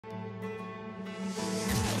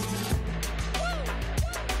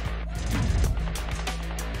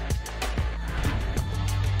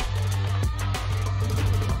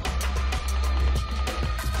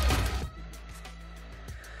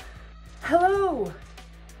Hello!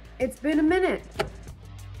 It's been a minute,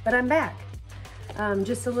 but I'm back.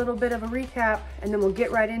 Just a little bit of a recap and then we'll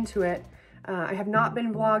get right into it. I have not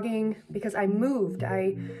been vlogging because I moved.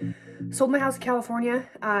 I sold my house in California.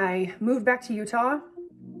 I moved back to Utah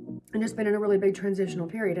and just been in a really big transitional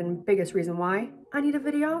period. And biggest reason why, I need a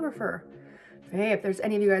videographer. Hey, if there's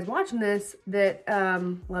any of you guys watching this that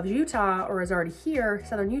loves Utah or is already here,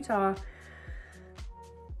 Southern Utah,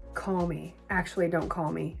 call me. Actually, don't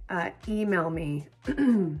call me. Email me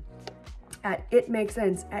at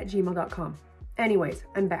itmakesense@gmail.com. Anyways,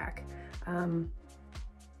 I'm back.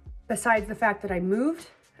 Besides the fact that I moved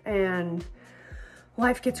and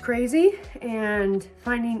life gets crazy and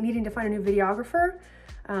needing to find a new videographer,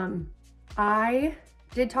 I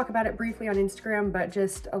did talk about it briefly on Instagram, but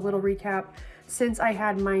just a little recap. Since I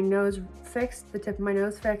had my nose fixed, the tip of my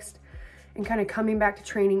nose fixed, and kind of coming back to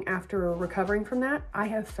training after recovering from that, I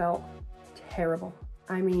have felt terrible.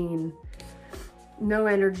 I mean, no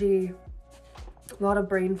energy, a lot of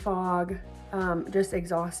brain fog, just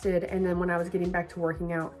exhausted. And then when I was getting back to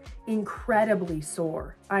working out, incredibly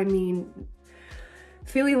sore. I mean,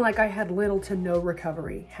 feeling like I had little to no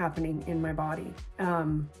recovery happening in my body.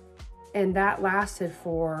 And that lasted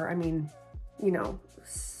for, I mean, you know,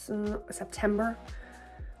 September,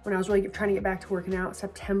 when I was really trying to get back to working out,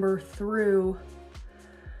 September through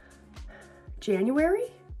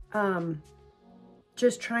January,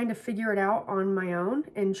 just trying to figure it out on my own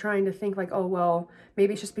and trying to think like, oh, well,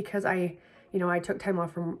 maybe it's just because I took time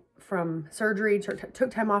off from surgery, took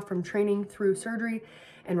time off from training through surgery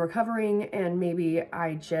and recovering. And maybe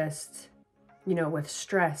I just, you know, with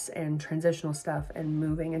stress and transitional stuff and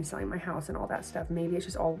moving and selling my house and all that stuff, maybe it's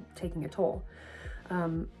just all taking a toll,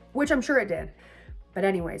 which I'm sure it did. But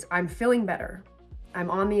anyways, I'm feeling better. I'm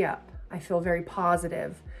on the up. I feel very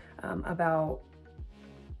positive about,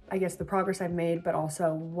 I guess, the progress I've made, but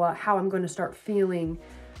also how I'm going to start feeling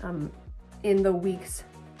in the weeks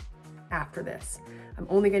after this. It's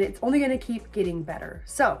only gonna keep getting better.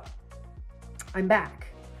 So I'm back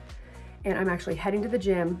and I'm actually heading to the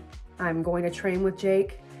gym. I'm going to train with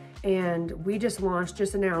Jake, and we just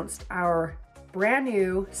announced our brand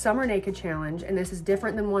new Summer Naked Challenge. And this is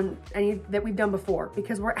different than any that we've done before,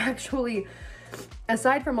 because we're actually,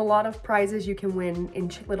 aside from a lot of prizes you can win in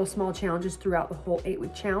little small challenges throughout the whole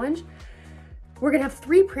 8-week challenge, we're gonna have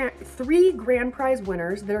three grand prize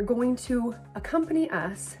winners that are going to accompany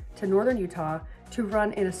us to Northern Utah to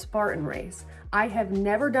run in a Spartan race. I have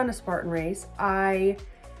never done a Spartan race. I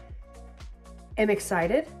am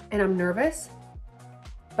excited and I'm nervous,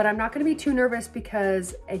 but I'm not gonna be too nervous,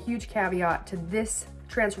 because a huge caveat to this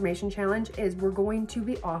transformation challenge is we're going to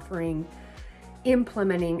be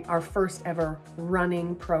implementing our first ever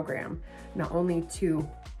running program, not only to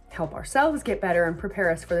help ourselves get better and prepare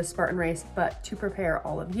us for the Spartan race, but to prepare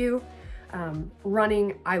all of you.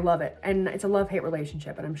 Running, I love it. And it's a love-hate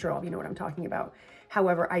relationship, and I'm sure all of you know what I'm talking about.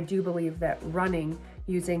 However, I do believe that running,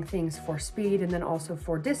 using things for speed and then also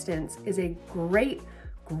for distance, is a great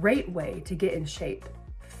way to get in shape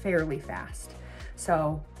fairly fast.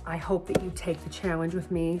 So I hope that you take the challenge with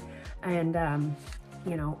me. And,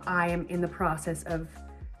 you know, I am in the process of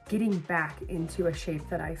getting back into a shape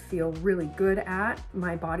that I feel really good at.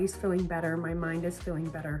 My body's feeling better, my mind is feeling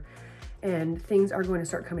better, and things are going to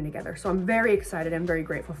start coming together. So I'm very excited and very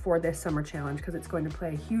grateful for this summer challenge, because it's going to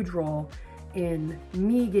play a huge role in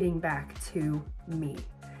me getting back to me.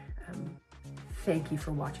 Thank you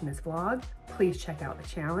for watching this vlog. Please check out the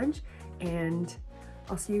challenge, and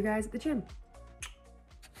I'll see you guys at the gym.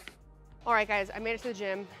 All right, guys, I made it to the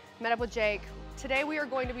gym, met up with Jake. Today we are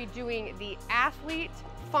going to be doing the athlete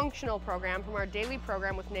functional program from our daily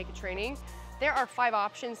program with Naked Training. There are 5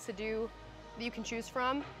 options to do that you can choose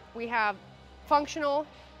from. We have functional,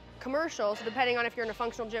 commercial, so depending on if you're in a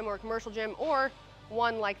functional gym or a commercial gym, or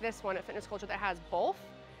one like this one at Fitness Culture that has both,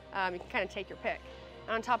 you can kind of take your pick.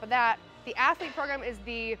 And on top of that, the athlete program is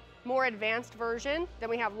the more advanced version. Then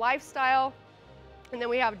we have lifestyle, and then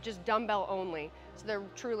we have just dumbbell only. So there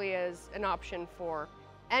truly is an option for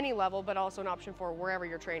any level, but also an option for wherever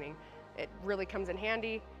you're training. It really comes in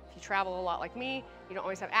handy. If you travel a lot like me, you don't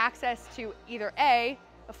always have access to either A,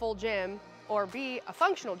 a full gym, or B, a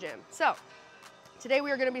functional gym. So today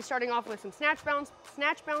we are gonna be starting off with some snatch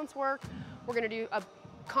balance work. We're gonna do a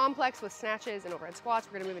complex with snatches and overhead squats.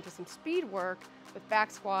 We're gonna move into some speed work with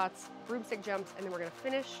back squats, broomstick jumps, and then we're gonna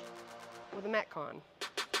finish with a Metcon.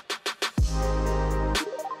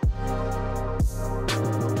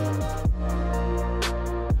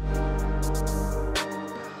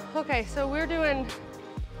 Okay, so we're doing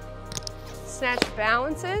snatch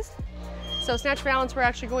balances. So snatch balance, we're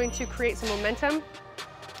actually going to create some momentum.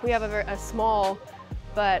 We have a small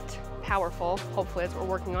but powerful, hopefully that's what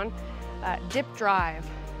we're working on. Dip drive,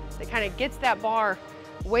 that kind of gets that bar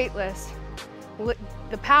weightless.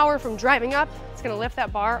 The power from driving up, it's gonna lift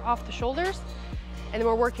that bar off the shoulders, and then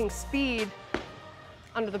we're working speed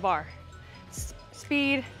under the bar.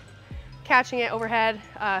 Speed, catching it overhead.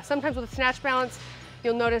 Sometimes with a snatch balance,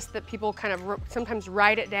 you'll notice that people kind of sometimes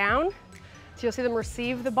ride it down. So you'll see them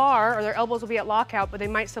receive the bar, or their elbows will be at lockout, but they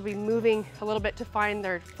might still be moving a little bit to find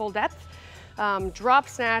their full depth. Drop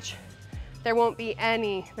snatch,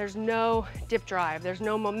 there's no dip drive, there's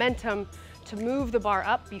no momentum to move the bar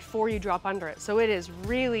up before you drop under it. So it is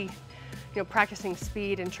really, practicing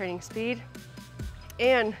speed and training speed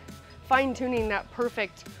and fine-tuning that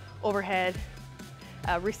perfect overhead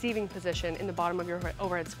receiving position in the bottom of your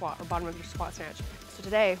overhead squat or bottom of your squat snatch. So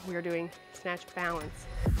today we are doing snatch balance.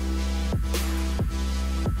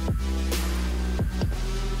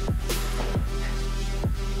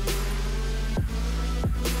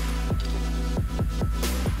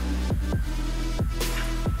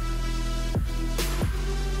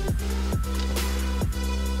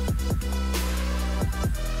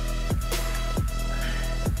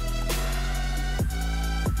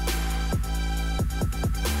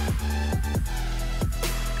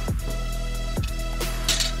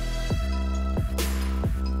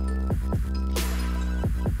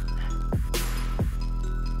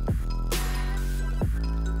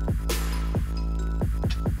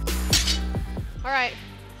 All right,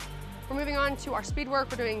 we're moving on to our speed work.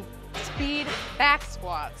 We're doing speed back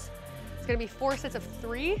squats. It's gonna be 4 sets of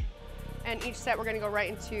 3, and each set we're gonna go right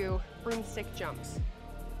into broomstick jumps.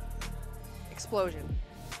 Explosion,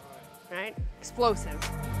 right? Explosive.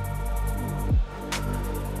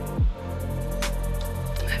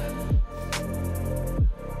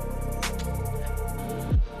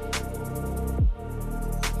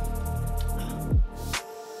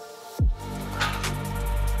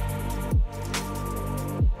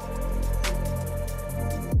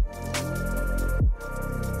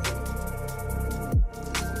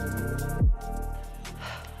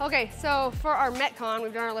 Okay, so for our Metcon,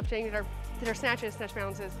 we've done our lifting, did our snatches, snatch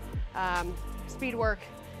balances, speed work.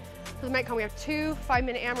 For the Metcon, we have 2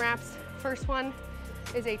 5-minute AMRAPs. First one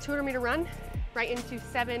is a 200-meter run right into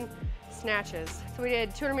 7 snatches. So we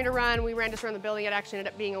did 200-meter run, we ran just around the building. It actually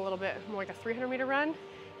ended up being a little bit more like a 300-meter run.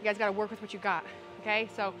 You guys gotta work with what you got, okay?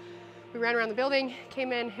 So we ran around the building,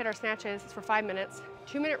 came in, hit our snatches. It's for 5 minutes.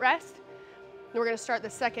 2-minute rest. Then we're gonna start the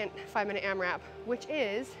second 5-minute AMRAP, which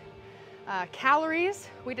is calories.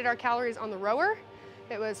 We did our calories on the rower.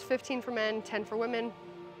 It was 15 for men, 10 for women.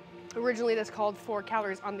 Originally this called for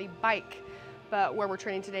calories on the bike, but where we're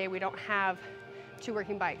training today, we don't have 2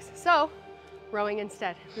 working bikes. So rowing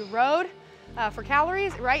instead. We rowed for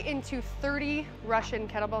calories right into 30 Russian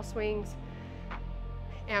kettlebell swings,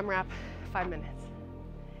 AMRAP, 5 minutes.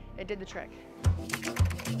 It did the trick.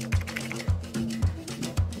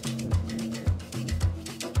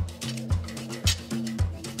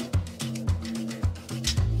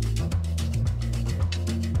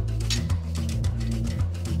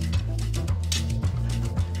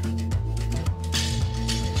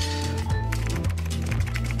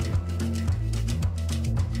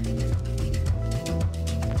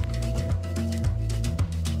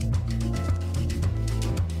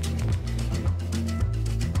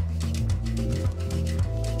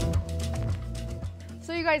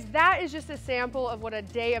 You guys, that is just a sample of what a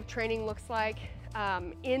day of training looks like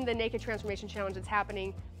in the Naked Transformation Challenge that's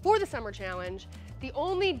happening for the Summer Challenge. The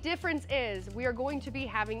only difference is we are going to be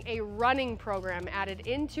having a running program added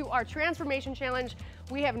into our Transformation Challenge.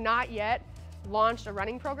 We have not yet launched a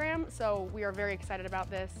running program, so we are very excited about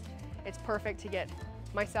this. It's perfect to get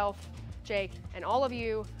myself, Jake, and all of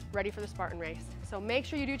you ready for the Spartan Race. So make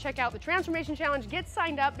sure you do check out the Transformation Challenge. Get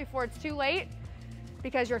signed up before it's too late,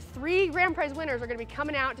 because your 3 grand prize winners are gonna be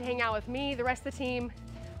coming out to hang out with me, the rest of the team.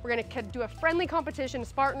 We're gonna do a friendly competition,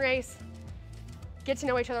 Spartan Race, get to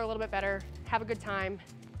know each other a little bit better, have a good time.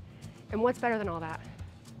 And what's better than all that?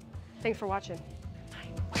 Thanks for watching.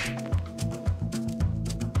 Bye.